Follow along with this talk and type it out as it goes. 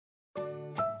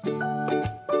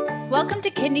Welcome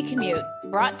to Kidney Commute,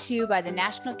 brought to you by the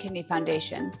National Kidney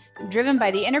Foundation, driven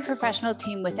by the interprofessional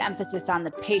team with emphasis on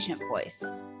the patient voice.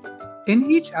 In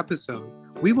each episode,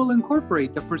 we will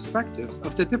incorporate the perspectives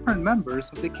of the different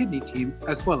members of the kidney team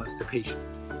as well as the patient.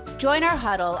 Join our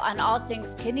huddle on all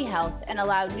things kidney health and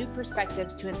allow new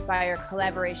perspectives to inspire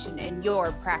collaboration in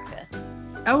your practice.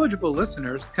 Eligible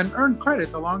listeners can earn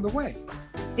credit along the way.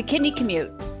 The Kidney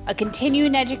Commute, a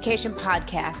continuing education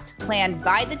podcast planned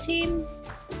by the team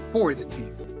for the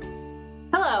team.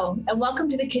 Hello, and welcome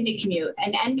to the Kidney Commute,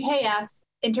 an NKF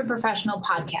interprofessional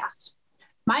podcast.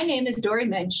 My name is Dory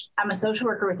Minch. I'm a social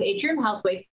worker with Atrium Health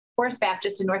Wake Forest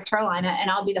Baptist in North Carolina,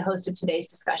 and I'll be the host of today's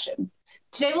discussion.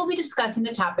 Today, we'll be discussing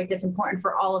a topic that's important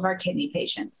for all of our kidney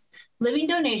patients. Living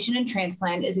donation and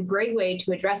transplant is a great way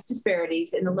to address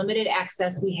disparities in the limited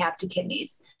access we have to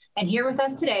kidneys. And here with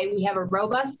us today, we have a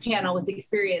robust panel with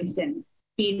experience in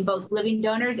being both living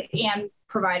donors and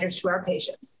providers to our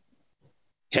patients.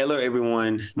 Hello,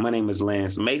 everyone. My name is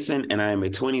Lance Mason, and I am a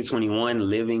 2021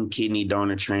 Living Kidney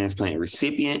Donor Transplant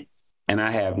recipient, and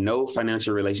I have no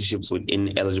financial relationships with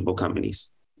ineligible companies.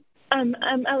 I'm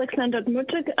Alexandra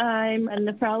Dmuchuk. I'm a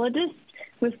nephrologist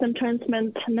with some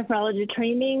transplant nephrology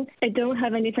training. I don't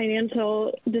have any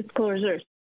financial disclosures.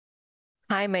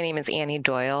 Hi, my name is Annie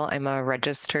Doyle. I'm a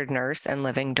registered nurse and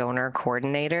living donor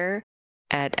coordinator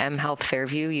at M Health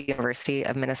Fairview, University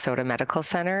of Minnesota Medical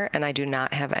Center, and I do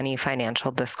not have any financial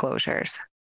disclosures.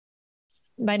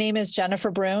 My name is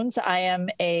Jennifer Bruns. I am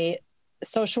a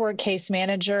social work case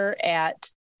manager at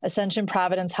Ascension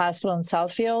Providence Hospital in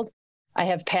Southfield. I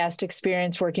have past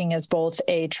experience working as both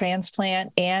a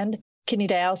transplant and kidney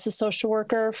dialysis social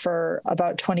worker for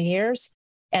about 20 years.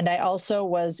 And I also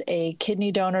was a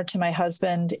kidney donor to my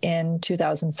husband in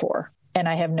 2004, and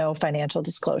I have no financial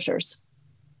disclosures.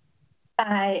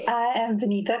 I am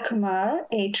Vinitha Kumar,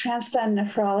 a transplant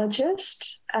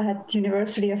nephrologist at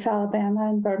University of Alabama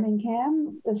in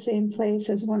Birmingham, the same place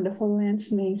as wonderful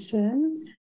Lance Mason.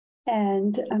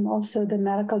 And I'm also the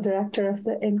medical director of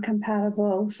the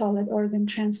Incompatible Solid Organ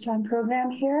Transplant Program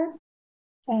here.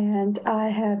 And I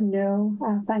have no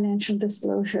financial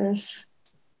disclosures.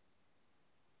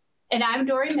 And I'm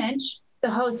Dory Minch, the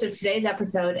host of today's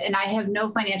episode, and I have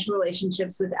no financial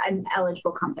relationships with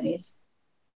ineligible companies.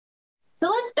 So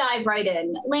let's dive right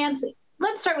in. Lance,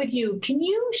 let's start with you. Can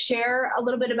you share a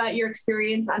little bit about your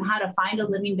experience on how to find a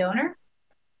living donor?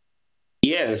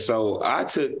 Yeah, so I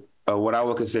took what I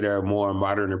would consider a more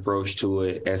modern approach to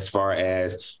it as far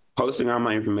as posting all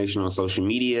my information on social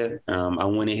media. I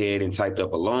went ahead and typed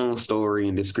up a long story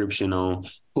and description on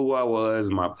who I was,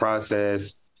 my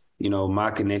process, my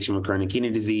connection with chronic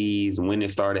kidney disease, when it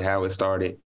started, how it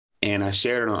started. And I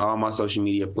shared it on all my social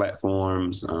media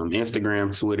platforms,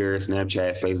 Instagram, Twitter,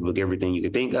 Snapchat, Facebook, everything you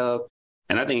could think of.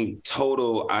 And I think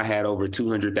total, I had over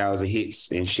 200,000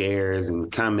 hits and shares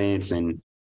and comments and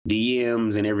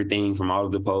DMs and everything from all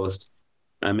of the posts.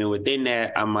 I mean, within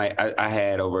that, I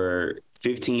had over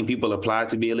 15 people apply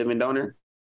to be a living donor.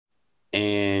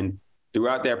 And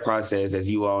throughout that process, as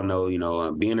you all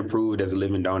know, being approved as a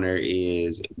living donor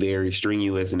is very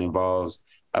strenuous and involves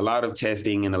a lot of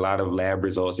testing and a lot of lab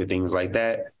results and things like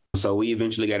that. So we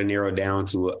eventually got to narrow down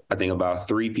to, I think, about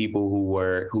 3 people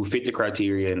who fit the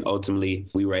criteria. And ultimately,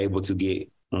 we were able to get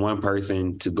one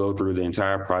person to go through the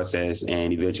entire process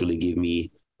and eventually give me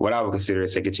what I would consider a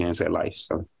second chance at life.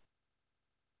 So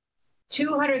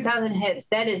 200,000 hits.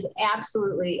 That is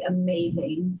absolutely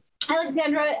amazing.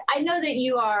 Alexandra, I know that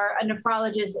you are a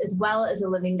nephrologist as well as a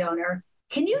living donor.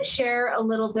 Can you share a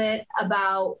little bit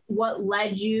about what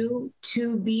led you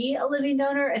to be a living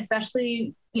donor,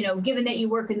 especially, given that you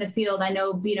work in the field? I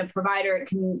know being a provider, it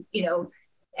can,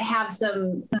 have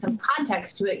some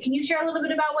context to it. Can you share a little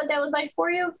bit about what that was like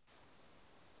for you?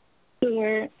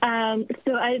 Sure.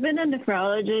 So I've been a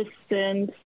nephrologist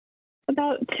since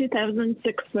about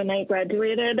 2006 when I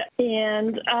graduated,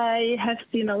 and I have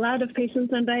seen a lot of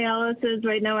patients on dialysis.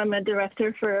 Right now I'm a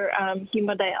director for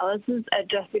hemodialysis at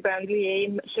Jesse Brown VA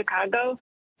in Chicago,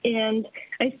 and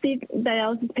I see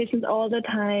dialysis patients all the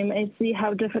time. I see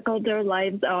how difficult their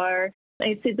lives are.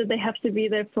 I see that they have to be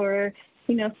there for,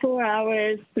 4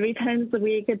 hours, 3 times a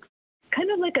week. It's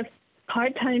kind of like a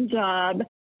part-time job.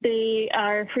 They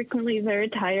are frequently very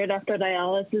tired after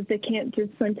dialysis. They can't do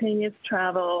spontaneous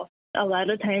travel. A lot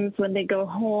of times when they go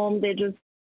home, they just,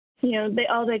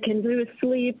 all they can do is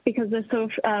sleep because they're so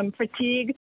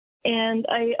fatigued. And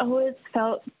I always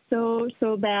felt so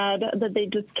bad that they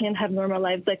just can't have normal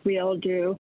lives like we all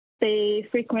do. They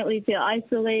frequently feel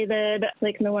isolated,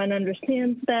 like no one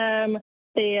understands them.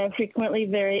 They are frequently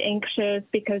very anxious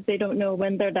because they don't know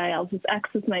when their dialysis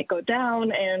access might go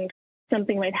down. And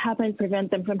something might happen,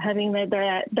 prevent them from having their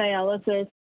dialysis.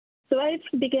 So I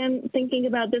began thinking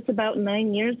about this about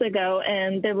 9 years ago,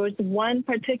 and there was one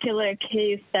particular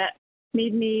case that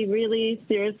made me really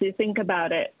seriously think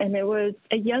about it. And it was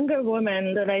a younger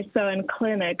woman that I saw in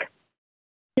clinic.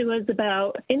 She was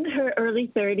about in her early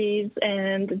 30s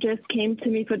and just came to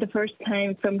me for the first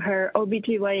time from her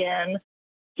OBGYN.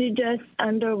 She just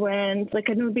underwent like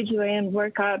an OBGYN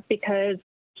workup because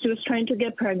she was trying to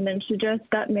get pregnant. She just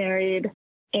got married,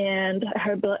 and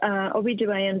her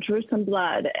OBGYN drew some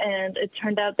blood, and it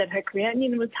turned out that her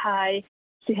creatinine was high.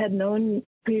 She had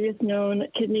previous known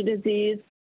kidney disease.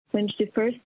 When she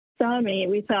first saw me,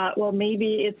 we thought, well,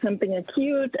 maybe it's something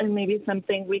acute and maybe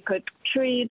something we could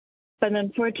treat. But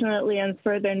unfortunately, on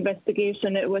further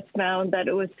investigation, it was found that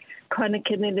it was chronic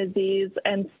kidney disease,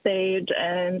 end stage,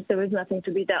 and there was nothing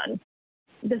to be done.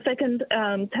 The second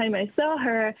time I saw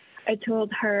her, I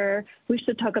told her, we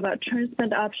should talk about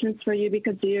transplant options for you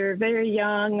because you're very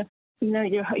young,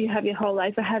 you have your whole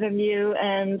life ahead of you,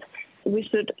 and we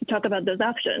should talk about those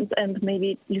options. And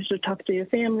maybe you should talk to your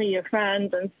family, your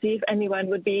friends, and see if anyone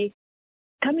would be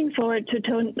coming forward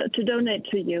to donate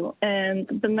to you. And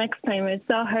the next time I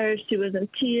saw her, she was in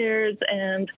tears,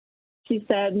 and she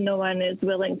said no one is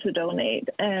willing to donate.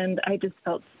 And I just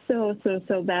felt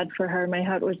so bad for her. My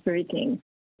heart was breaking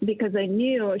because I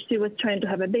knew she was trying to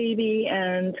have a baby,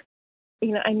 and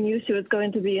I knew she was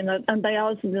going to be on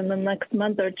dialysis in the next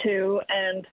month or two.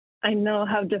 And I know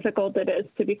how difficult it is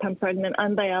to become pregnant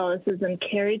on dialysis and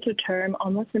carry to term,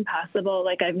 almost impossible.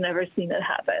 Like I've never seen it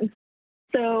happen.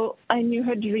 So I knew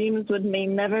her dreams may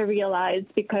never realize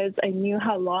because I knew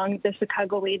how long the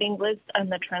Chicago waiting list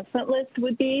and the transplant list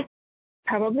would be,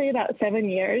 probably about 7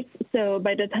 years. So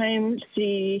by the time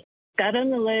she got on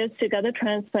the list, she got a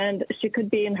transplant, she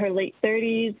could be in her late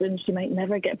 30s and she might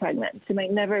never get pregnant. She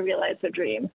might never realize her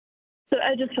dream. So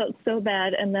I just felt so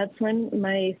bad. And that's when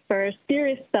my first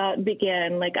serious thought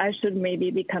began, like I should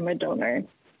maybe become a donor.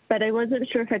 But I wasn't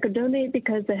sure if I could donate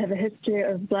because I have a history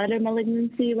of bladder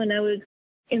malignancy when I was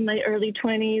in my early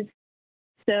 20s.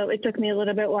 So it took me a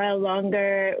little bit while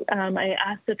longer. I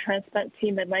asked the transplant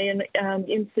team at my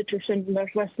institution,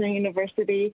 Northwestern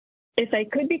University, if I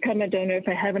could become a donor if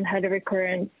I haven't had a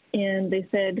recurrence. And they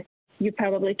said, you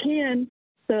probably can.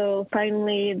 So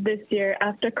finally this year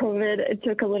after COVID, it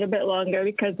took a little bit longer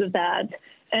because of that.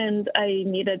 And I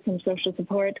needed some social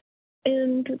support.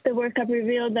 And the workup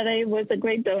revealed that I was a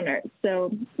great donor.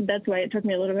 So that's why it took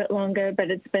me a little bit longer, but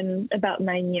it's been about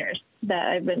 9 years that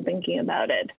I've been thinking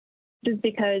about it, just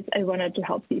because I wanted to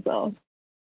help people.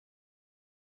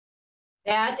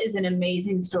 That is an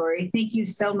amazing story. Thank you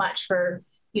so much for,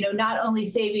 not only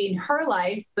saving her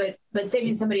life, but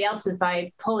saving somebody else's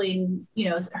by pulling,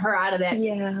 her out of that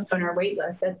donor wait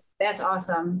list. That's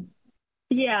awesome.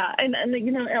 Yeah, and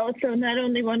also not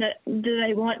only did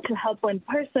I want to help one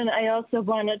person, I also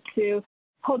wanted to,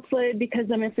 hopefully, because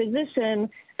I'm a physician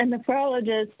and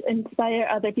nephrologist, inspire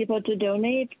other people to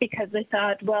donate because I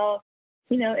thought, well,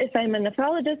 if I'm a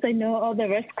nephrologist, I know all the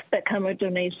risks that come with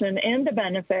donation and the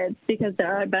benefits because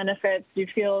there are benefits. You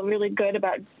feel really good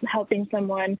about helping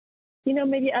someone.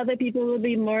 Maybe other people will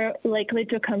be more likely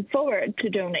to come forward to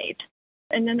donate.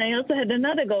 And then I also had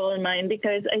another goal in mind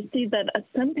because I see that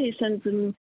some patients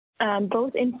in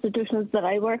both institutions that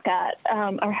I work at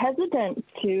are hesitant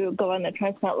to go on the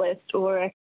transplant list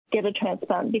or get a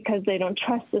transplant because they don't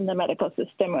trust in the medical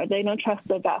system or they don't trust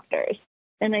their doctors.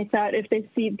 And I thought if they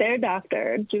see their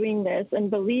doctor doing this and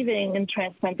believing in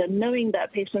transplant and knowing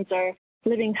that patients are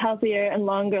living healthier and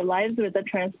longer lives with a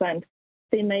transplant,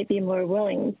 they might be more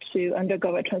willing to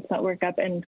undergo a transplant workup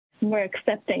and more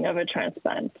accepting of a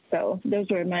transplant. So those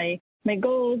were my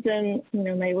goals and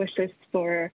my wishes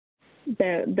for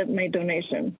my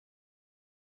donation.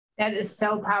 That is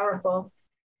so powerful.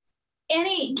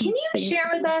 Annie, can you share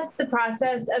with us the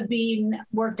process of being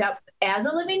worked up as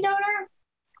a living donor?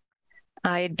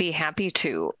 I'd be happy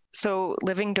to. So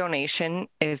living donation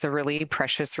is a really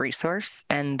precious resource,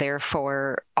 and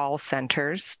therefore all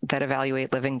centers that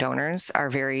evaluate living donors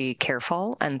are very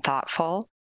careful and thoughtful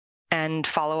and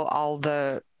follow all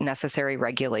the necessary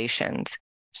regulations.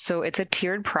 So it's a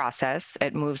tiered process.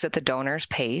 It moves at the donor's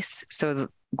pace. So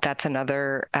that's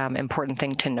another important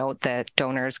thing to note, that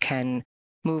donors can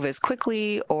move as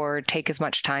quickly or take as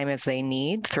much time as they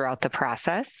need throughout the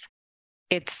process.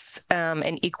 It's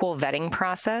an equal vetting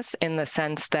process in the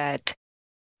sense that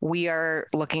we are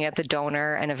looking at the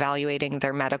donor and evaluating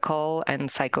their medical and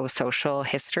psychosocial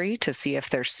history to see if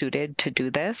they're suited to do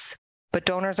this. But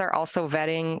donors are also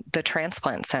vetting the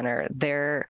transplant center.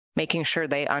 They're making sure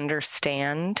they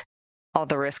understand all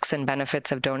the risks and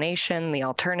benefits of donation, the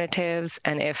alternatives,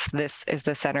 and if this is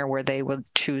the center where they would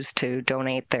choose to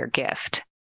donate their gift.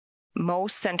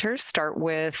 Most centers start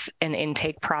with an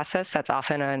intake process that's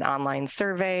often an online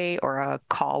survey or a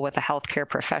call with a healthcare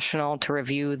professional to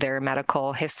review their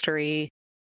medical history.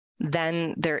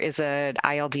 Then there is an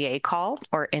ILDA call,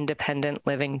 or Independent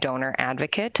Living Donor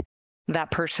Advocate.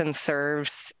 That person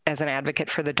serves as an advocate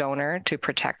for the donor to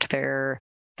protect their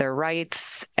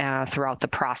rights throughout the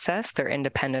process. They're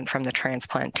independent from the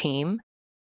transplant team.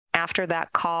 After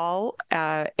that call,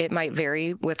 it might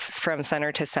vary from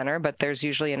center to center, but there's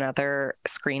usually another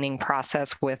screening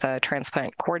process with a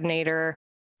transplant coordinator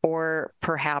or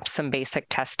perhaps some basic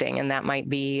testing. And that might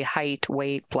be height,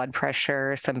 weight, blood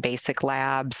pressure, some basic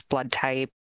labs, blood type,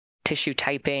 tissue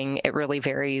typing. It really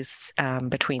varies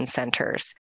between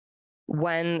centers.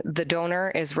 When the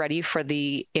donor is ready for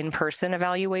the in-person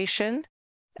evaluation,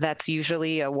 that's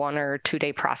usually a 1 or 2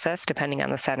 day process, depending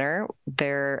on the center.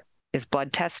 There is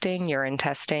blood testing, urine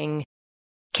testing,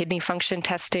 kidney function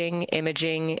testing,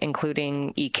 imaging,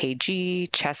 including EKG,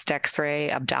 chest X-ray,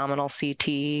 abdominal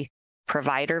CT,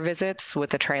 provider visits with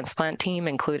the transplant team,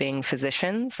 including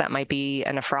physicians. That might be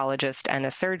a nephrologist and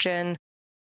a surgeon,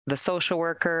 the social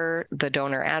worker, the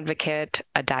donor advocate,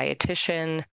 a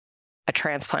dietitian, a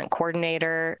transplant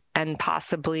coordinator, and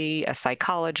possibly a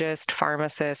psychologist,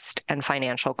 pharmacist, and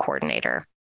financial coordinator.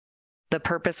 The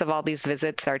purpose of all these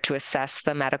visits are to assess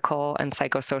the medical and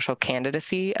psychosocial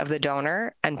candidacy of the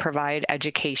donor and provide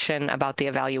education about the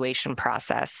evaluation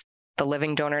process, the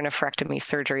living donor nephrectomy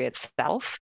surgery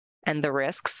itself, and the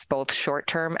risks, both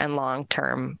short-term and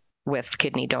long-term, with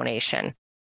kidney donation.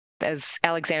 As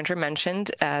Alexandra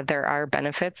mentioned, there are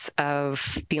benefits of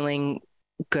feeling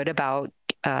good about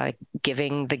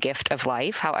giving the gift of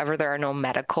life. However, there are no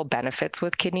medical benefits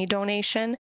with kidney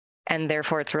donation. And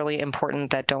therefore, it's really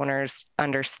important that donors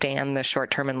understand the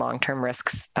short-term and long-term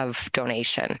risks of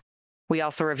donation. We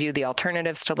also review the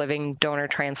alternatives to living donor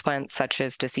transplant, such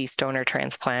as deceased donor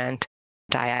transplant,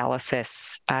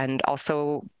 dialysis, and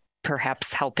also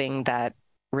perhaps helping that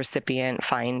recipient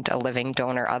find a living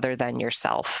donor other than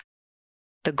yourself.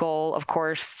 The goal, of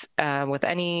course, with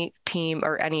any team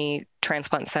or any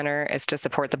transplant center is to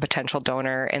support the potential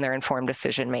donor in their informed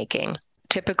decision-making.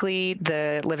 Typically,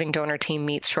 the living donor team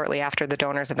meets shortly after the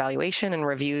donor's evaluation and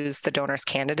reviews the donor's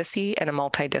candidacy in a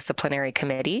multidisciplinary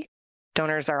committee.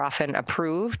 Donors are often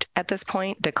approved at this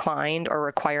point, declined, or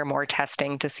require more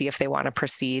testing to see if they want to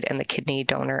proceed in the kidney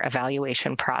donor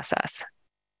evaluation process.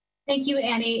 Thank you,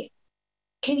 Annie.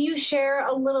 Can you share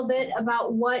a little bit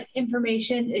about what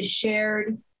information is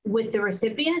shared with the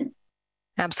recipient?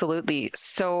 Absolutely.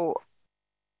 So,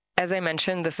 as I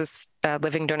mentioned,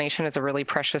 living donation is a really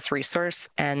precious resource,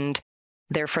 and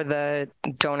therefore the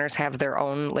donors have their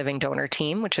own living donor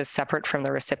team, which is separate from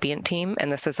the recipient team.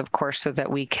 And this is, of course, so that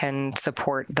we can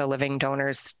support the living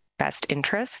donor's best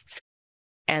interests.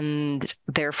 And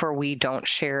therefore, we don't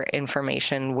share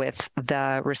information with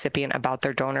the recipient about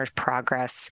their donor's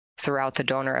progress throughout the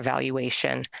donor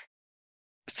evaluation.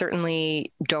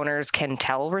 Certainly, donors can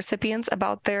tell recipients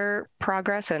about their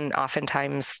progress, and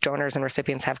oftentimes donors and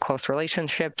recipients have close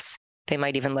relationships. They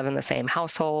might even live in the same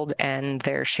household, and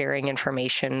they're sharing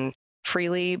information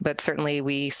freely, but certainly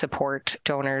we support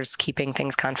donors keeping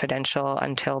things confidential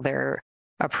until they're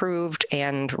approved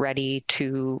and ready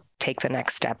to take the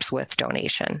next steps with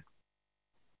donation.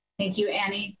 Thank you,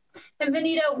 Annie. And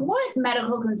Vanita, what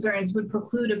medical concerns would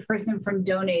preclude a person from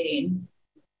donating?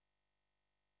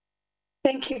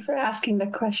 Thank you for asking the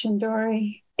question,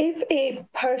 Dory. If a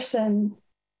person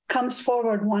comes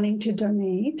forward wanting to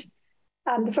donate,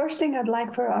 the first thing I'd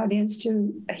like for our audience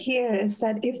to hear is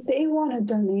that if they want to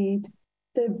donate,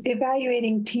 the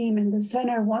evaluating team in the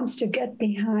center wants to get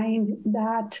behind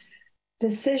that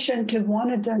decision to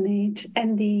want to donate.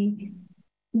 And the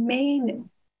main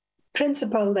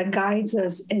principle that guides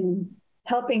us in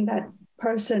helping that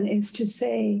person is to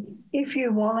say, if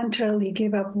you voluntarily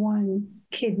give up one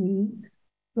kidney,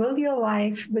 will your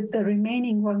life with the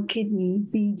remaining one kidney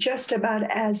be just about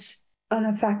as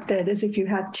unaffected as if you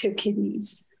had two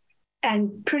kidneys?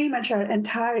 And pretty much our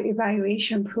entire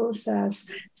evaluation process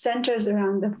centers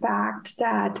around the fact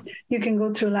that you can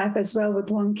go through life as well with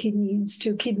one kidney as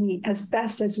two kidney, as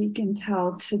best as we can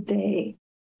tell today.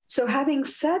 So having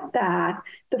said that,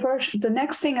 the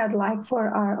next thing I'd like for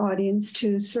our audience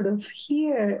to sort of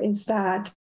hear is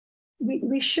that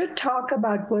we should talk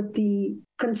about what the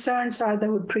concerns are that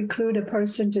would preclude a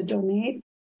person to donate,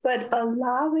 but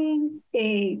allowing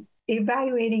a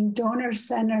evaluating donor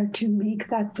center to make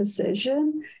that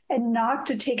decision and not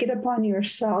to take it upon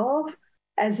yourself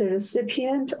as a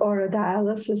recipient or a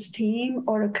dialysis team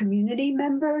or a community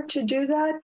member to do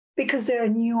that, because there are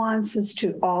nuances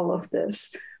to all of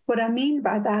this. What I mean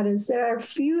by that is there are a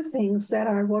few things that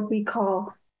are what we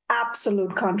call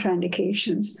absolute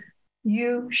contraindications.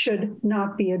 You should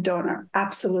not be a donor,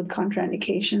 absolute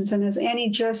contraindications. And as Annie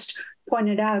just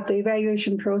pointed out, the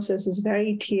evaluation process is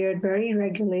very tiered, very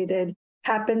regulated,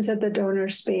 happens at the donor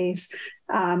space.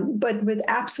 But with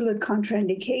absolute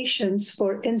contraindications,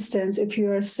 for instance, if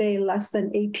you are, say, less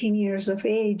than 18 years of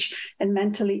age and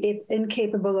mentally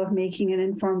incapable of making an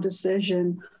informed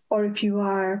decision, or if you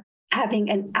are having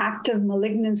an active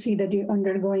malignancy that you're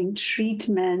undergoing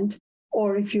treatment,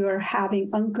 or if you are having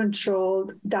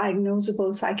uncontrolled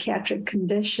diagnosable psychiatric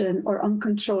condition or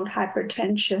uncontrolled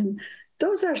hypertension,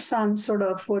 those are some sort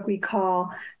of what we call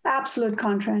absolute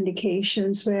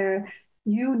contraindications where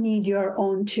you need your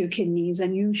own 2 kidneys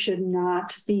and you should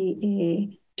not be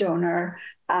a donor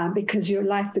because your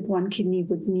life with 1 kidney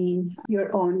would mean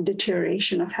your own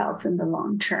deterioration of health in the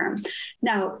long term.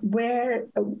 Now, where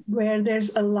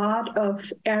there's a lot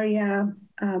of area,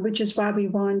 which is why we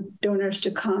want donors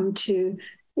to come to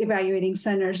evaluating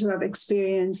centers who have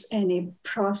experience and a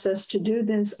process to do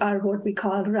this, are what we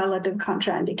call relative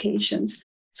contraindications.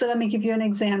 So let me give you an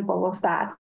example of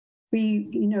that.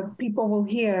 People will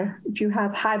hear, if you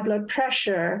have high blood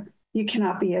pressure, you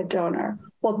cannot be a donor.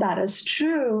 Well, that is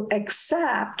true,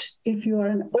 except if you are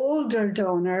an older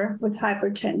donor with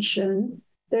hypertension.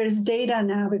 There's data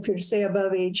now, if you're, say,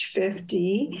 above age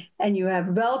 50 and you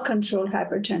have well-controlled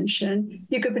hypertension,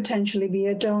 you could potentially be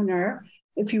a donor.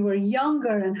 If you were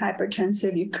younger and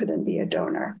hypertensive, you couldn't be a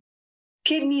donor.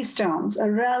 Kidney stones,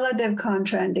 a relative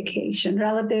contraindication.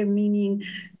 Relative meaning,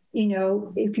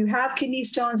 if you have kidney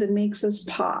stones, it makes us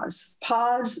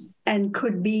pause and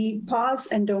could be pause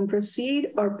and don't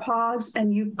proceed, or pause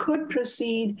and you could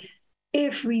proceed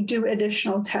if we do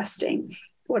additional testing.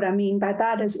 What I mean by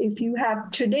that is if you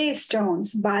have today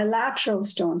stones, bilateral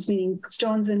stones, meaning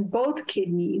stones in both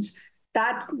kidneys,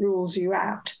 that rules you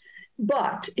out.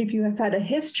 But if you have had a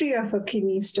history of a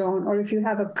kidney stone, or if you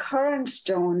have a current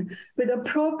stone with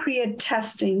appropriate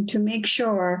testing to make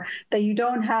sure that you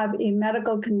don't have a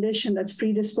medical condition that's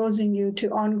predisposing you to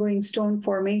ongoing stone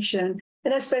formation,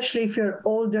 and especially if you're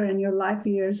older and your life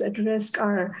years at risk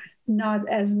are not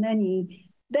as many,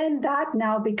 then that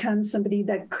now becomes somebody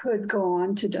that could go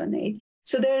on to donate.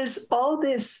 So there's all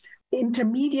this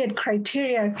intermediate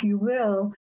criteria, if you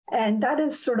will, and that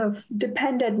is sort of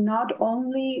dependent not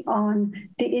only on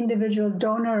the individual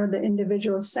donor or the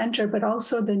individual center, but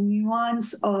also the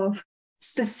nuance of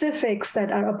specifics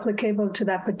that are applicable to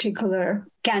that particular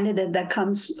candidate that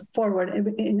comes forward.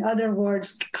 In other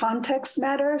words, context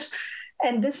matters.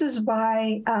 And this is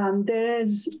why there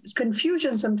is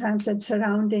confusion sometimes that's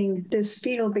surrounding this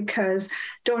field, because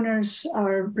donors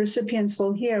or recipients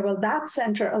will hear, well, that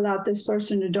center allowed this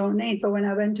person to donate, but when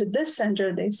I went to this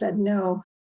center, they said no.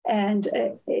 And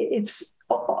it's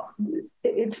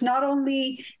not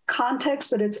only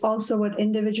context, but it's also what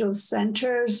individual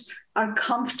centers are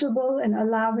comfortable in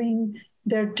allowing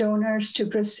their donors to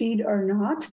proceed or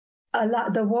not.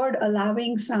 The word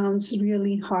allowing sounds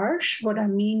really harsh. What I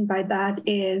mean by that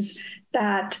is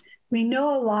that we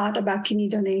know a lot about kidney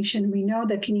donation. We know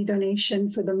that kidney donation,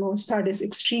 for the most part, is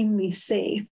extremely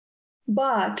safe.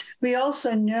 But we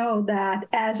also know that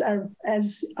as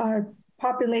our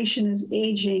population is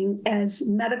aging, as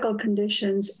medical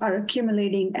conditions are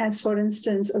accumulating, as, for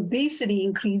instance, obesity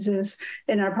increases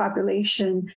in our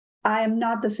population, I am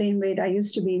not the same weight I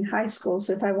used to be in high school.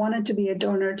 So if I wanted to be a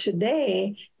donor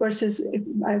today versus if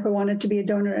I wanted to be a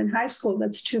donor in high school,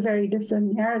 that's 2 very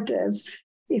different narratives.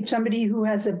 If somebody who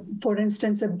has, for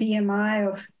instance, a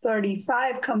BMI of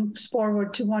 35 comes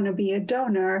forward to want to be a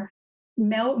donor,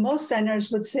 most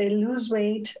centers would say lose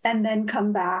weight and then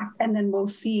come back, and then we'll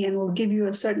see and we'll give you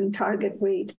a certain target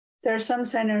weight. There are some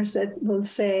centers that will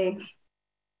say,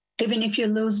 even if you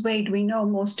lose weight, we know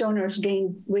most donors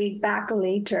gain weight back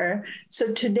later.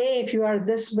 So today, if you are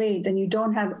this weight and you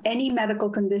don't have any medical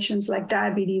conditions like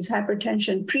diabetes,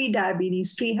 hypertension,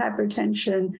 pre-diabetes,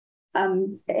 pre-hypertension,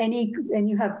 and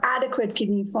you have adequate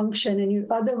kidney function and you're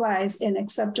otherwise an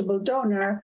acceptable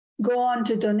donor, go on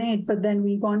to donate, but then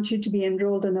we want you to be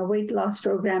enrolled in a weight loss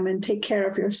program and take care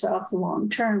of yourself long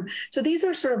term. So these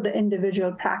are sort of the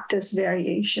individual practice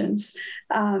variations.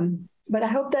 But I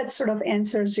hope that sort of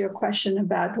answers your question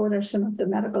about what are some of the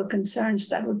medical concerns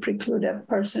that would preclude a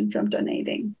person from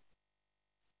donating.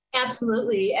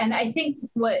 Absolutely. And I think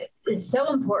what is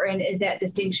so important is that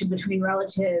distinction between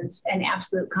relative and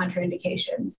absolute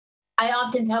contraindications. I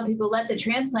often tell people, let the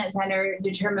transplant center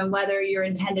determine whether your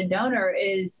intended donor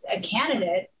is a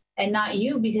candidate and not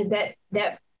you, because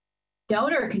that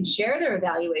donor can share their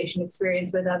evaluation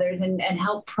experience with others and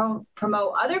help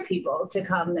promote other people to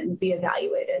come and be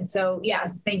evaluated. So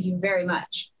yes, thank you very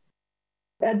much.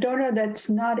 A donor that's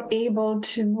not able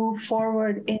to move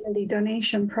forward in the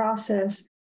donation process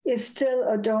is still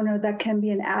a donor that can be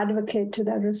an advocate to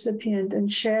that recipient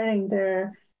and sharing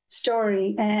their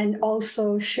story, and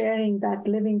also sharing that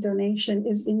living donation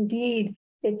is indeed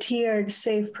a tiered,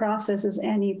 safe process, as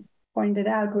Annie pointed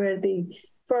out, where the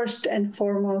first and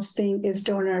foremost thing is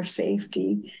donor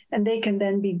safety, and they can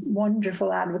then be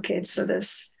wonderful advocates for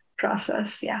this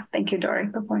process. Yeah, thank you, Dory,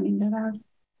 for pointing that out.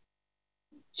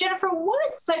 Jennifer,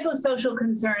 what psychosocial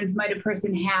concerns might a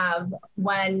person have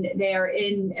when they are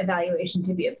in evaluation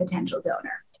to be a potential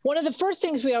donor? One of the first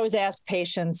things we always ask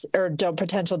patients or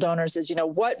potential donors is,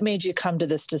 what made you come to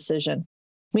this decision?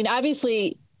 I mean,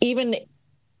 obviously, even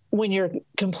when you're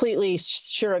completely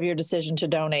sure of your decision to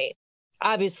donate,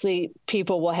 obviously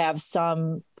people will have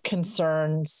some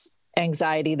concerns,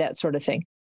 anxiety, that sort of thing.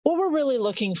 What we're really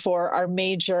looking for are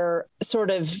major sort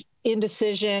of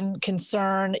indecision,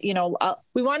 concern.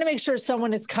 We want to make sure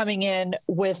someone is coming in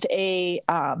with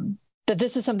that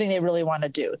this is something they really want to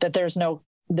do, that there's no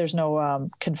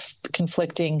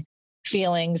conflicting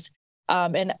feelings.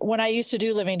 And when I used to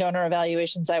do living donor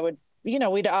evaluations, I would,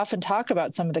 we'd often talk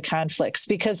about some of the conflicts,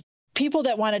 because people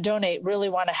that want to donate really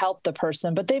want to help the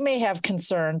person, but they may have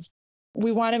concerns.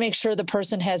 We want to make sure the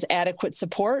person has adequate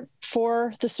support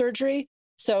for the surgery.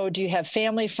 So do you have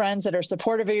family, friends that are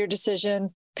supportive of your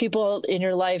decision? People in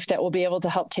your life that will be able to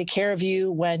help take care of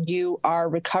you when you are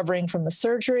recovering from the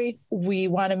surgery? We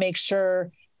want to make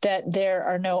sure that there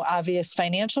are no obvious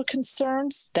financial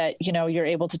concerns, that, you're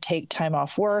able to take time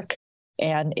off work.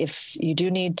 And if you do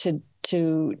need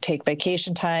to take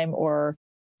vacation time or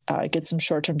get some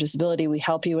short-term disability, we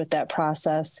help you with that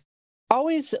process.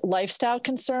 Always lifestyle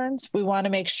concerns. We want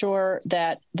to make sure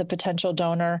that the potential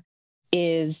donor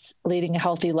is leading a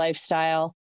healthy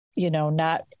lifestyle,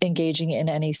 not engaging in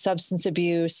any substance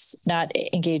abuse, not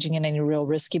engaging in any real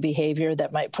risky behavior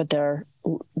that might put their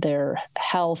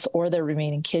health or their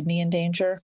remaining kidney in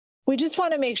danger. We just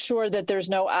want to make sure that there's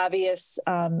no obvious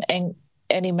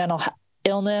any mental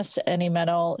illness, any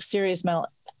serious mental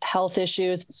health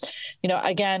issues.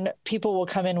 Again, people will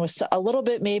come in with a little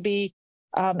bit, maybe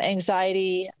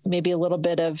anxiety, maybe a little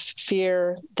bit of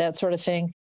fear, that sort of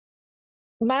thing.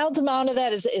 Mild amount of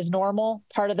that is normal,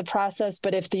 part of the process.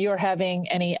 But if you're having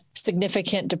any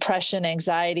significant depression,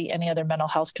 anxiety, any other mental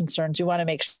health concerns, you want to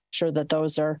make sure that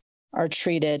those are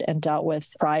treated and dealt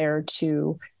with prior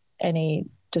to any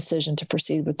decision to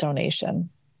proceed with donation.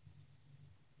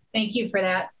 Thank you for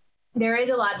that. There is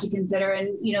a lot to consider.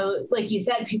 And, like you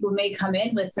said, people may come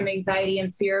in with some anxiety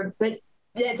and fear, but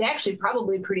that's actually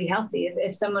probably pretty healthy.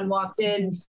 If someone walked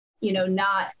in,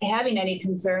 not having any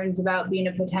concerns about being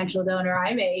a potential donor,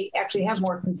 I may actually have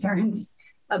more concerns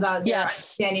about their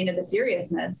understanding of the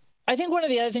seriousness. I think one of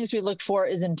the other things we look for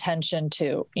is intention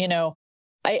too.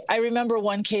 I remember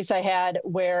one case I had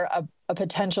where a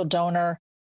potential donor,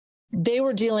 they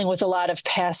were dealing with a lot of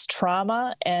past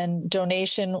trauma, and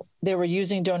they were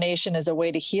using donation as a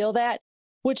way to heal that,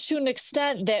 which to an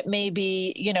extent that may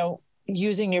be,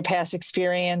 using your past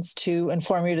experience to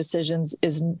inform your decisions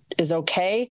is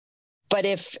okay. But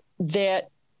if that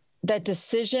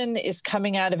decision is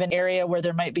coming out of an area where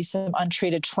there might be some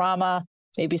untreated trauma,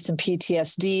 maybe some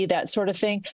PTSD, that sort of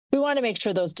thing, we want to make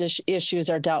sure those issues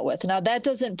are dealt with. Now, that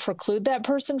doesn't preclude that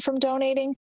person from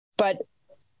donating, but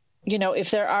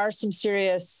if there are some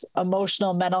serious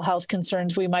emotional, mental health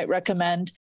concerns, we might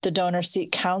recommend the donor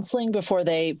seek counseling before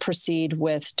they proceed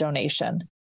with donation.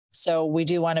 So we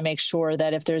do want to make sure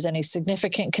that if there's any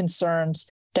significant concerns,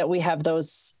 that we have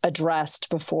those addressed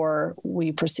before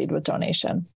we proceed with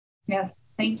donation. Yes,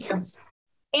 thank you.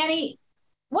 Annie,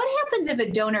 what happens if a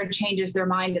donor changes their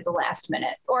mind at the last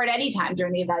minute or at any time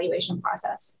during the evaluation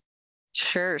process?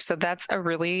 Sure. So that's a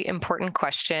really important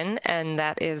question. And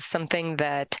that is something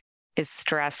that is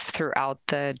stressed throughout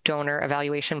the donor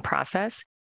evaluation process.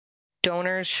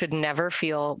 Donors should never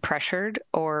feel pressured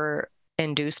or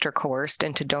induced or coerced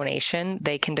into donation.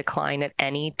 They can decline at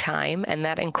any time, and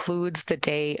that includes the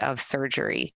day of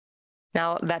surgery.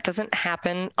 Now, that doesn't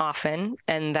happen often,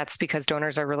 and that's because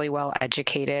donors are really well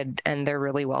educated and they're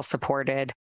really well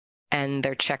supported and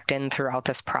they're checked in throughout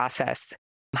this process.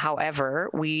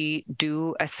 However, we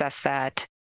do assess that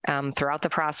throughout the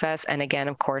process, and again,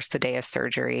 of course, the day of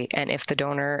surgery. And if the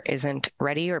donor isn't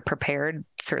ready or prepared,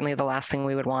 certainly the last thing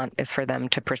we would want is for them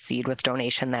to proceed with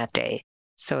donation that day.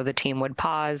 So the team would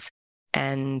pause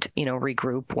and,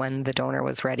 regroup when the donor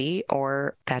was ready,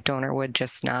 or that donor would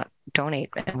just not donate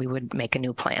and we would make a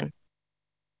new plan.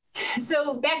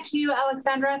 So back to you,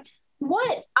 Alexandra.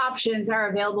 What options are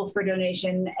available for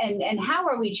donation, and how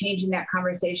are we changing that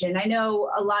conversation? I know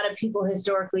a lot of people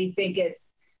historically think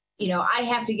it's, I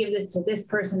have to give this to this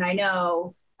person I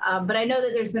know, but I know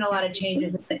that there's been a lot of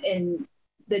changes in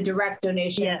the direct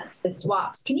donation, the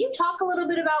swaps. Can you talk a little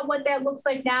bit about what that looks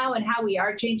like now and how we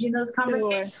are changing those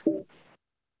conversations?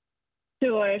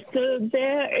 Sure. So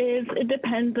it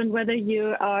depends on whether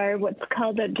you are what's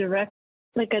called a direct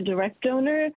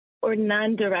donor or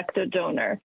non-directed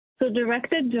donor. So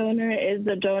directed donor is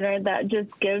a donor that just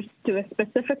gives to a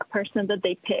specific person that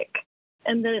they pick.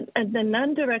 And the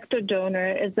non-directed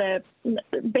donor is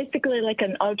basically like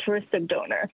an altruistic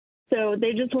donor. So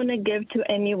they just want to give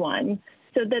to anyone.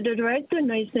 So the direct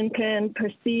donation can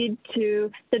proceed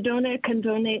to, the donor can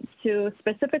donate to a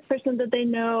specific person that they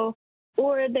know,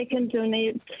 or they can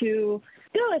donate to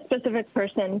still a specific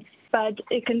person, but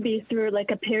it can be through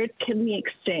like a paired kidney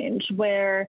exchange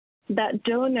where that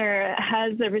donor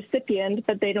has a recipient,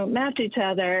 but they don't match each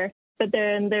other. But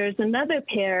then there's another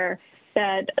pair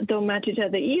that don't match each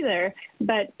other either,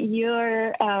 but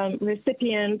your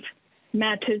recipient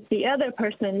matches the other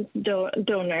person's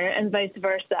donor and vice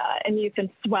versa, and you can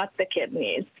swap the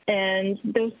kidneys. And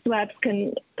those swaps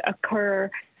can occur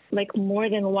like more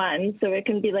than one, so it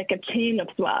can be like a chain of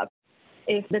swaps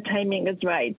if the timing is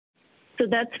right. So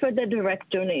that's for the direct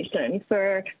donation.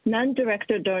 For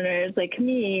non-directed donors like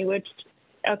me, which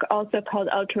are also called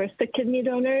altruistic kidney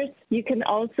donors, you can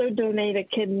also donate a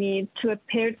kidney to a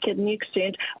paired kidney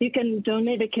exchange. You can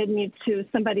donate a kidney to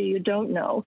somebody you don't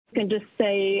know. You can just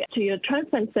say to your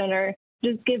transplant center,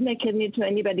 just give my kidney to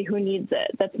anybody who needs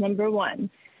it. That's number one.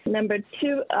 Number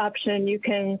two option, you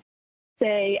can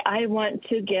say, I want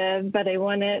to give, but I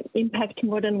want to impact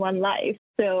more than one life.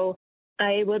 So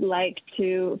I would like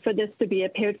for this to be a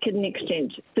paired kidney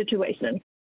exchange situation.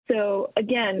 So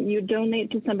again, you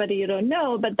donate to somebody you don't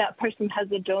know, but that person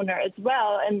has a donor as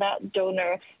well, and that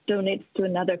donor donates to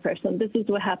another person. This is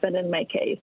what happened in my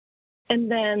case. And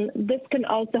then this can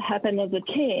also happen as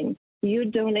a chain. You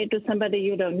donate to somebody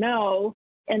you don't know,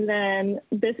 and then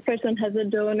this person has a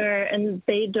donor and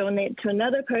they donate to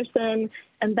another person,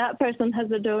 and that person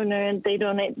has a donor and they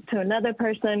donate to another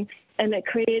person, and it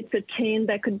creates a chain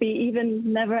that could be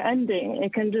even never ending.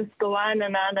 It can just go on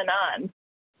and on and on.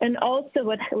 And also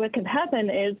what can happen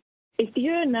is if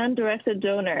you're a non-directed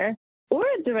donor or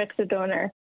a directed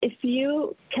donor, if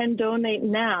you can donate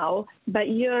now, but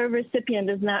your recipient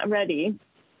is not ready,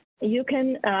 you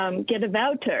can get a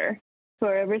voucher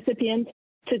for a recipient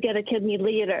to get a kidney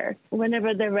later,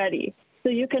 whenever they're ready. So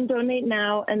you can donate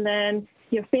now, and then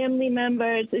your family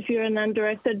members, if you're a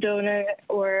non-directed donor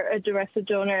or a directed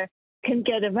donor, can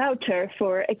get a voucher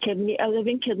for a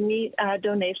living kidney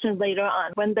donation later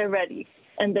on when they're ready.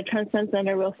 And the transplant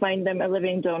center will find them a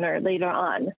living donor later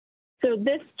on. So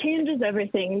this changes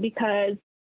everything because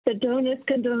the donors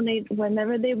can donate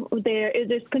whenever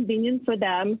it is convenient for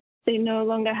them. They no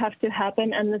longer have to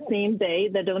happen on the same day.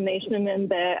 The donation and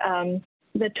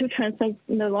the two transplants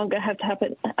no longer have to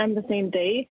happen on the same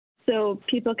day. So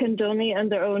people can donate on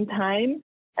their own time,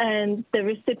 and the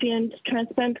recipient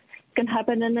transplant can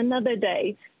happen in another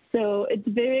day. So it's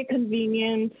very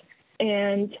convenient,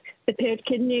 and the paired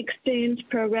kidney exchange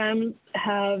programs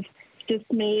have just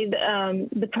made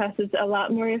the process a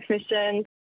lot more efficient,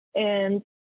 and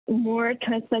more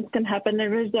transplants can happen as a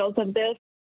result of this.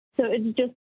 So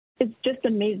it's just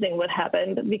amazing what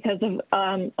happened because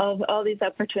of all these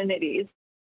opportunities.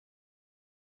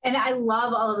 And I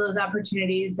love all of those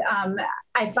opportunities.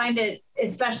 I find it,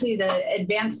 especially the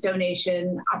advanced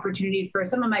donation opportunity for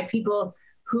some of my people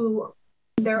who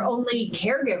their only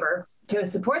caregiver to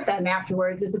support them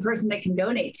afterwards is the person that can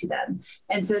donate to them.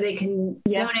 And so they can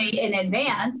donate in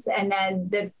advance, and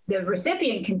then the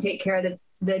recipient can take care of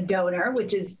the donor,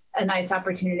 which is a nice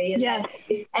opportunity.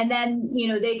 And then,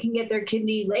 they can get their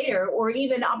kidney later, or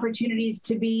even opportunities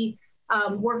to be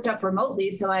worked up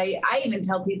remotely. So I even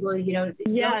tell people, don't even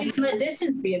let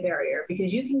distance be a barrier,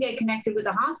 because you can get connected with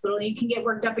the hospital and you can get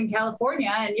worked up in California,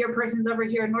 and your person's over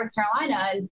here in North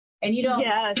Carolina, and you don't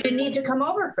even need to come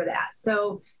over for that.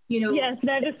 So, Yes,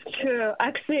 that is true.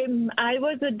 Actually, I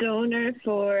was a donor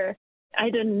I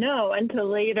didn't know until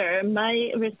later.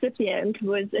 My recipient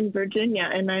was in Virginia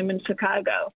and I'm in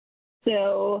Chicago.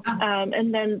 So,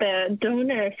 and then the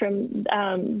donor from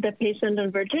the patient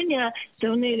in Virginia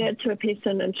donated to a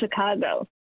patient in Chicago.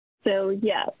 So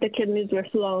the kidneys were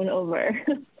flown over.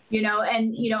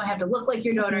 And you don't have to look like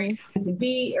your donor, you don't have to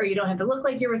be, or you don't have to look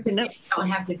like your recipient, you don't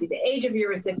have to be the age of your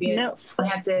recipient, you don't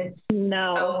have to, it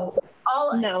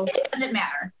doesn't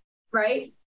matter,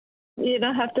 right? You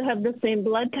don't have to have the same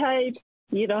blood type.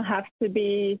 You don't have to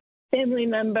be family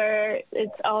member.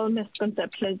 It's all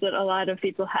misconceptions that a lot of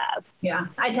people have. Yeah.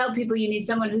 I tell people you need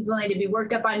someone who's willing to be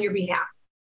worked up on your behalf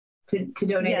to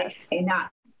donate Yes. a kidney,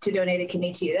 not to donate a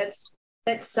kidney to you.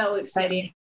 That's so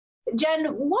exciting. Jen,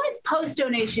 what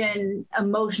post-donation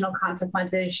emotional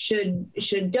consequences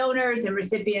should donors and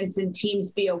recipients and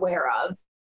teams be aware of?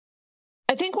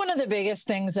 I think one of the biggest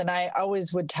things, and I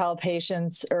always would tell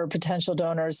patients or potential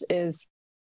donors, is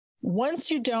once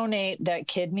you donate that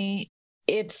kidney,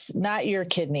 it's not your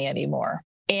kidney anymore.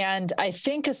 And I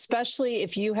think especially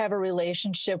if you have a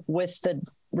relationship with the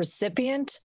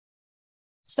recipient,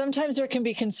 sometimes there can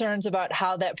be concerns about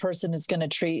how that person is going to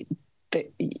treat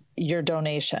your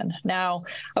donation. Now,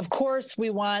 of course, we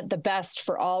want the best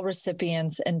for all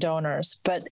recipients and donors,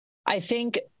 but I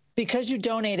think because you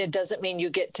donated doesn't mean you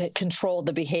get to control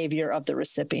the behavior of the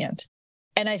recipient.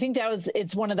 And I think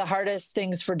it's one of the hardest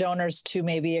things for donors to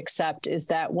maybe accept, is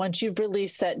that once you've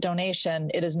released that donation,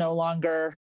 it is no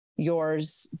longer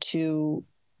yours to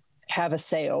have a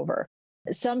say over.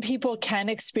 Some people can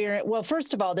experience, well,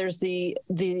 first of all, there's the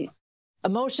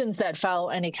emotions that follow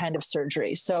any kind of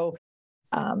surgery. So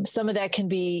some of that can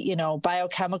be,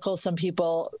 biochemical. Some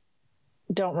people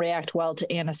don't react well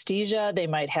to anesthesia. They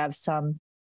might have some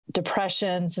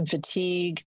depression, some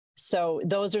fatigue. So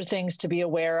those are things to be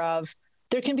aware of.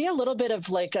 There can be a little bit of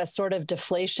like a sort of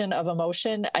deflation of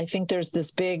emotion. I think there's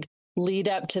this big lead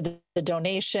up to the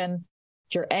donation.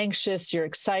 You're anxious, you're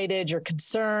excited, you're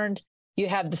concerned. You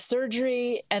have the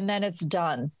surgery and then it's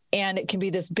done. And it can be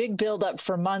this big buildup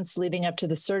for months leading up to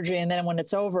the surgery. And then when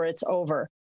it's over, it's over.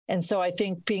 And so I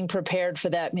think being prepared for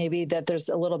that, maybe that there's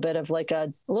a little bit of a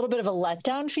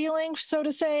letdown feeling, so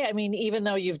to say. I mean, even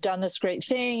though you've done this great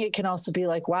thing, it can also be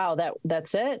like, wow,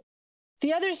 that's it.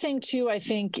 The other thing too, I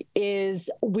think, is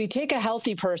we take a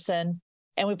healthy person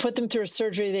and we put them through a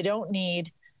surgery they don't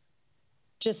need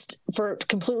just for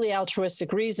completely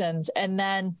altruistic reasons. And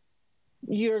then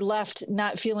you're left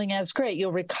not feeling as great.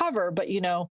 You'll recover, but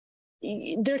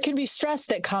there can be stress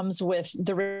that comes with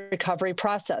the recovery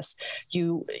process.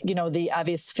 The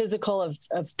obvious physical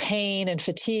of pain and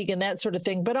fatigue and that sort of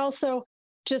thing, but also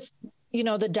just,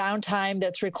 the downtime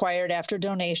that's required after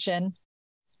donation,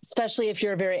 especially if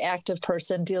you're a very active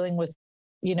person dealing with,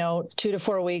 2 to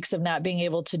 4 weeks of not being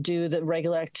able to do the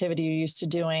regular activity you're used to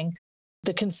doing.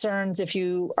 The concerns if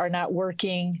you are not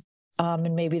working,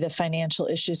 and maybe the financial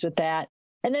issues with that.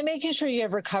 And then making sure you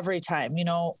have recovery time.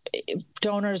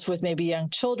 Donors with maybe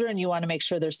young children, you want to make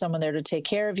sure there's someone there to take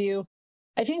care of you.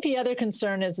 I think the other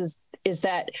concern is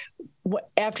that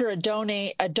after a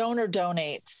donor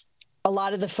donates, a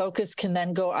lot of the focus can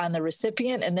then go on the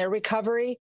recipient and their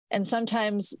recovery. And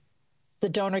sometimes the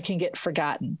donor can get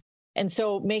forgotten. And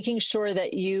so making sure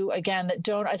that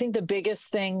I think the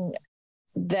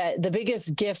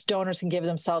biggest gift donors can give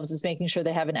themselves is making sure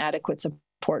they have an adequate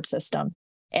support system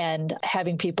and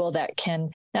having people that can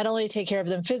not only take care of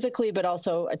them physically, but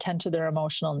also attend to their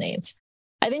emotional needs.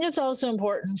 I think it's also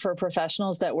important for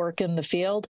professionals that work in the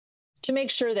field to make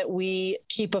sure that we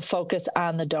keep a focus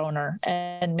on the donor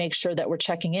and make sure that we're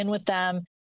checking in with them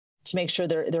to make sure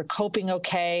they're coping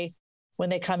okay when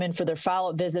they come in for their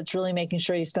follow-up visits, really making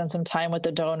sure you spend some time with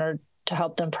the donor to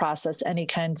help them process any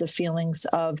kinds of feelings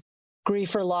of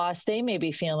grief or loss they may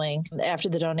be feeling after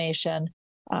the donation,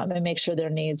 and make sure their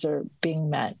needs are being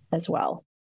met as well.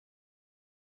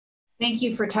 Thank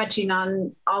you for touching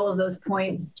on all of those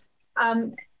points.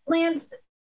 Lance,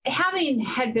 having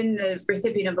had been the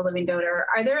recipient of a living donor,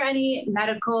 are there any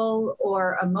medical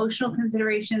or emotional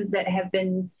considerations that have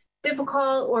been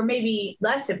difficult or maybe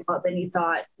less difficult than you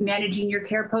thought managing your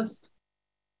care post?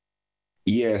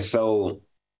 Yeah, so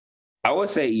I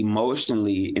would say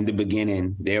emotionally in the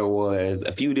beginning, there was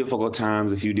a few difficult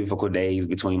times, a few difficult days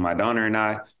between my donor and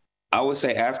I. I would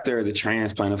say after the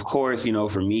transplant, of course,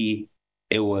 for me,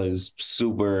 it was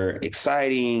super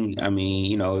exciting. I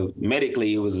mean,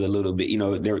 medically, it was a little bit,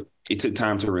 it took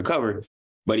time to recover,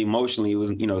 but emotionally, it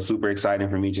was, super exciting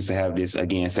for me just to have this,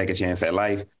 again, second chance at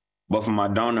life. But for my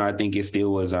donor, I think it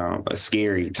still was a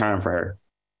scary time for her.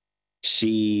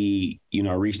 She,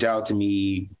 reached out to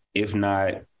me, if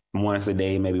not once a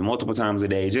day, maybe multiple times a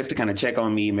day, just to kind of check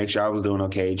on me, make sure I was doing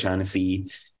okay, trying to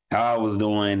see how I was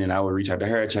doing. And I would reach out to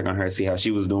her, check on her, see how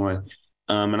she was doing.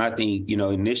 And I think,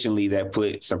 initially that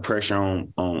put some pressure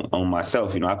on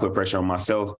myself. I put pressure on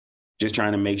myself, just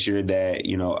trying to make sure that,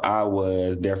 I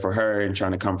was there for her and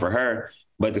trying to comfort her.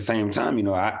 But at the same time,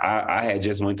 I had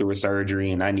just went through a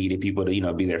surgery and I needed people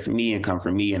to, be there for me and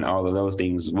comfort me and all of those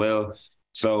things as well.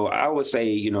 So I would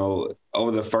say,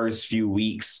 over the first few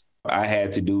weeks, I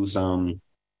had to do some,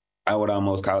 I would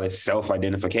almost call it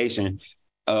self-identification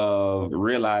of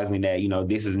realizing that,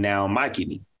 this is now my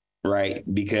kidney. right?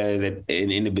 Because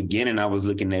in the beginning, I was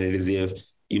looking at it as if,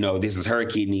 this is her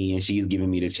kidney and she's giving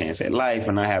me the chance at life.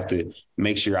 And I have to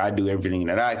make sure I do everything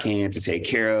that I can to take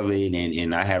care of it.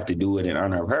 And I have to do it in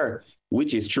honor of her,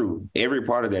 which is true. Every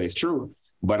part of that is true.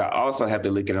 But I also have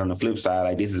to look at it on the flip side,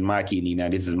 like this is my kidney now,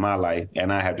 this is my life,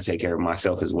 and I have to take care of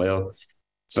myself as well.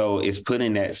 So it's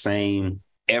putting that same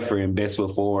effort and best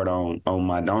foot forward on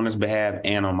my donor's behalf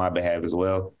and on my behalf as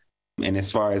well. And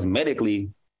as far as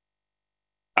medically,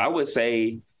 I would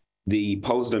say the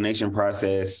post-donation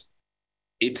process,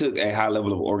 it took a high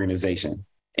level of organization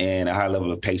and a high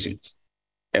level of patience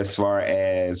as far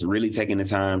as really taking the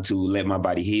time to let my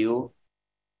body heal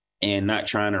and not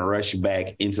trying to rush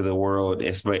back into the world,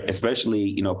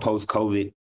 especially,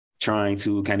 post-COVID, trying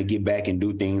to kind of get back and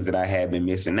do things that I had been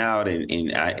missing out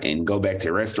and go back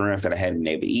to restaurants that I hadn't been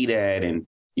able to eat at. And,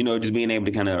 just being able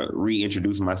to kind of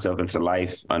reintroduce myself into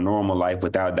life, a normal life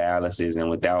without dialysis and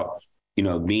without,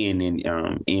 being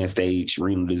in end-stage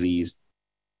renal disease.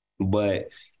 But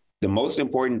the most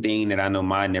important thing that I know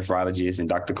my nephrologist and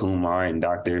Dr. Kumar and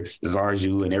Dr.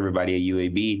 Zarju and everybody at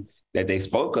UAB that they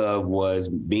spoke of was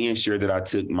being sure that I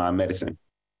took my medicine.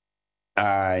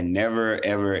 I never,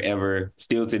 ever, ever,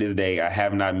 still to this day, I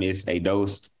have not missed a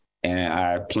dose. And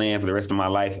I plan for the rest of my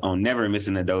life on never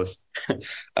missing a dose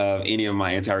of any of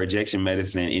my anti-rejection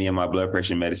medicine, any of my blood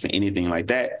pressure medicine, anything like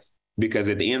that. Because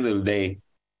at the end of the day,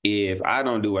 if I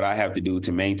don't do what I have to do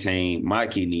to maintain my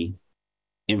kidney,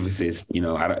 emphasis,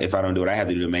 if I don't do what I have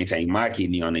to do to maintain my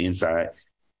kidney on the inside,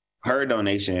 her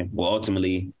donation will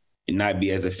ultimately not be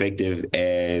as effective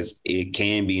as it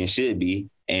can be and should be.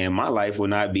 And my life will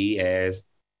not be as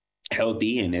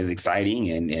healthy and as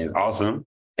exciting and as awesome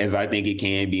as I think it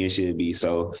can be and should be.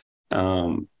 So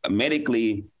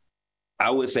medically,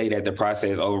 I would say that the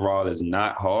process overall is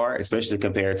not hard, especially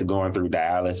compared to going through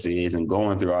dialysis and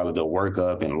going through all of the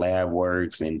workup and lab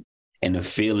works and the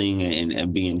feeling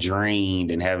and being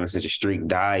drained and having such a strict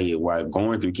diet while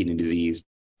going through kidney disease.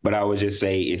 But I would just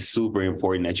say it's super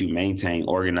important that you maintain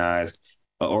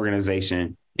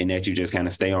organization and that you just kind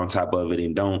of stay on top of it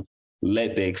and don't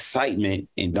let the excitement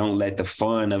and don't let the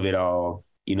fun of it all,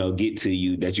 get to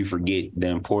you, that you forget the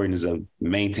importance of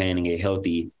maintaining a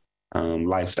healthy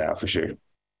lifestyle for sure.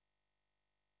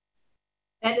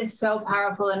 That is so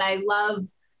powerful. And I love,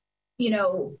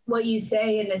 what you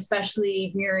say, and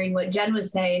especially mirroring what Jen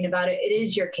was saying about it. It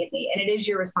is your kidney and it is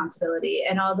your responsibility.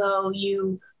 And although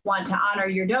you want to honor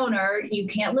your donor, you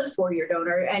can't live for your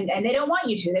donor, and they don't want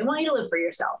you to. They want you to live for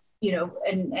yourself,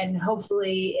 and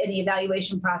hopefully in the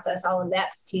evaluation process, all of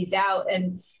that's teased out.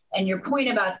 And your point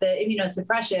about the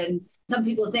immunosuppression, some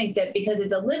people think that because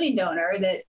it's a living donor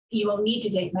that you won't need to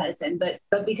take medicine, but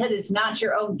because it's not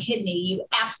your own kidney, you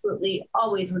absolutely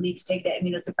always will need to take that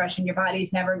immunosuppression. Your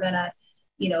body's never gonna,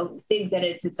 think that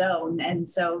it's its own. And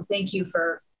so thank you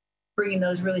for bringing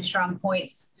those really strong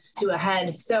points to a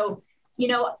head. So,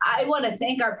 I want to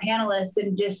thank our panelists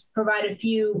and just provide a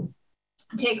few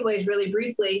takeaways really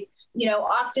briefly.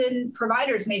 Often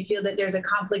providers may feel that there's a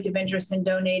conflict of interest in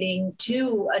donating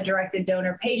to a directed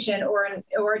donor patient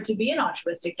or to be an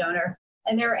altruistic donor.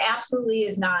 And there absolutely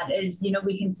is not, as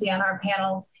we can see on our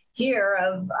panel here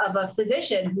of a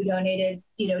physician who donated,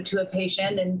 to a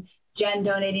patient, and Jen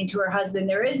donating to her husband.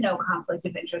 There is no conflict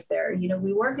of interest there.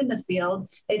 We work in the field.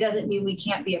 It doesn't mean we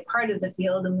can't be a part of the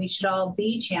field, and we should all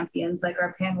be champions like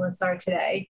our panelists are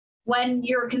today. When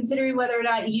you're considering whether or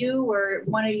not you or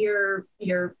one of your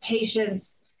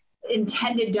patients'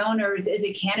 intended donors is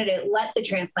a candidate, let the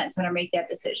transplant center make that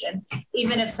decision.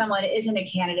 Even if someone isn't a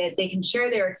candidate, they can share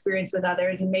their experience with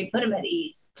others and may put them at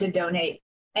ease to donate.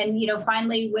 And,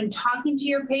 finally, when talking to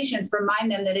your patients, remind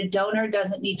them that a donor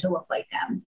doesn't need to look like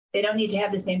them. They don't need to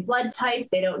have the same blood type.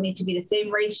 They don't need to be the same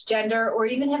race, gender, or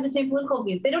even have the same political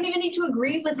views. They don't even need to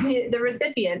agree with the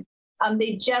recipient.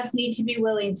 They just need to be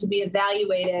willing to be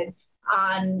evaluated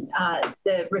on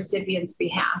the recipient's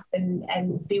behalf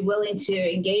and be willing to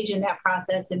engage in that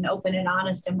process and open and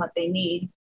honest in what they need.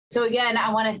 So again,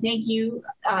 I want to thank you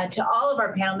to all of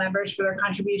our panel members for their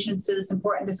contributions to this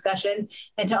important discussion.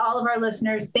 And to all of our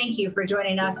listeners, thank you for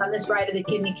joining us on this ride of the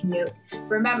Kidney Commute.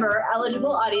 Remember,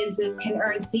 eligible audiences can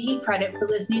earn CE credit for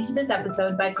listening to this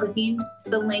episode by clicking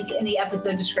the link in the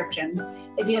episode description.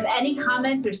 If you have any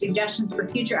comments or suggestions for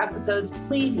future episodes,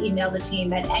 please email the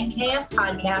team at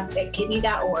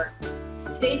nkfpodcast@kidney.org.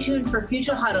 Stay tuned for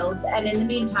future huddles, and in the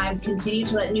meantime, continue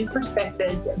to let new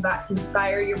perspectives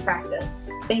inspire your practice.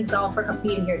 Thanks all for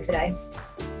being here today.